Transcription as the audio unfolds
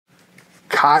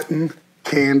cotton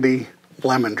candy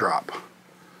lemon drop.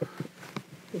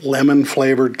 Lemon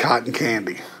flavored cotton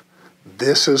candy.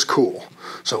 This is cool.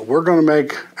 So we're going to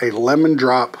make a lemon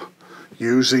drop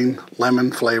using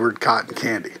lemon flavored cotton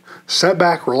candy. Sit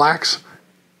back, relax,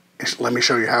 and let me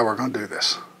show you how we're going to do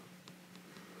this.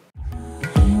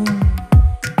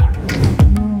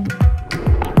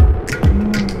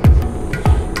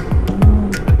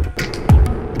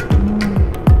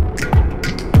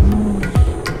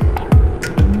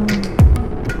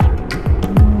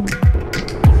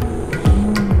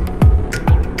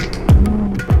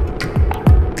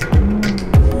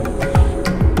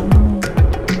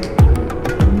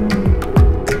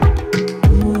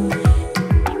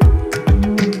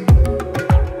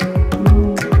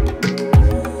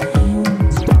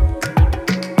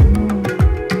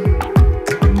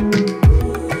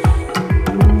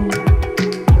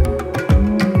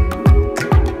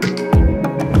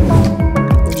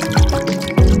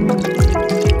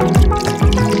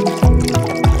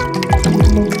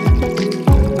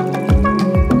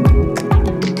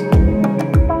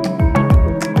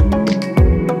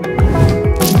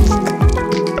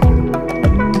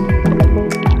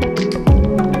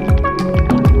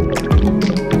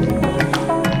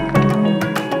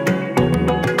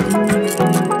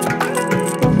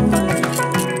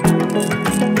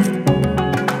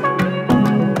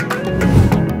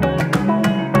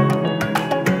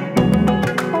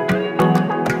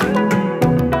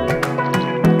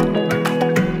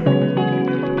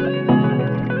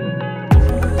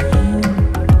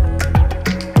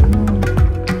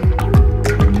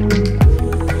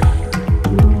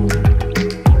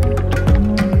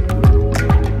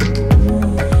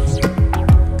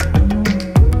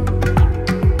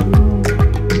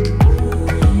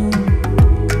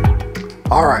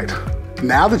 All right,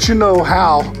 now that you know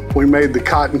how we made the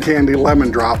cotton candy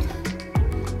lemon drop,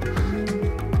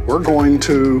 we're going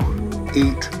to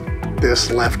eat this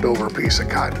leftover piece of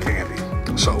cotton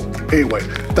candy. So anyway,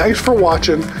 thanks for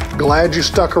watching. Glad you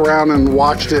stuck around and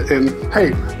watched it. And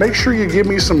hey, make sure you give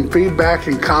me some feedback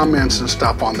and comments and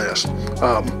stuff on this.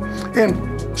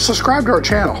 And subscribe to our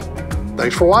channel.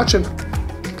 Thanks for watching.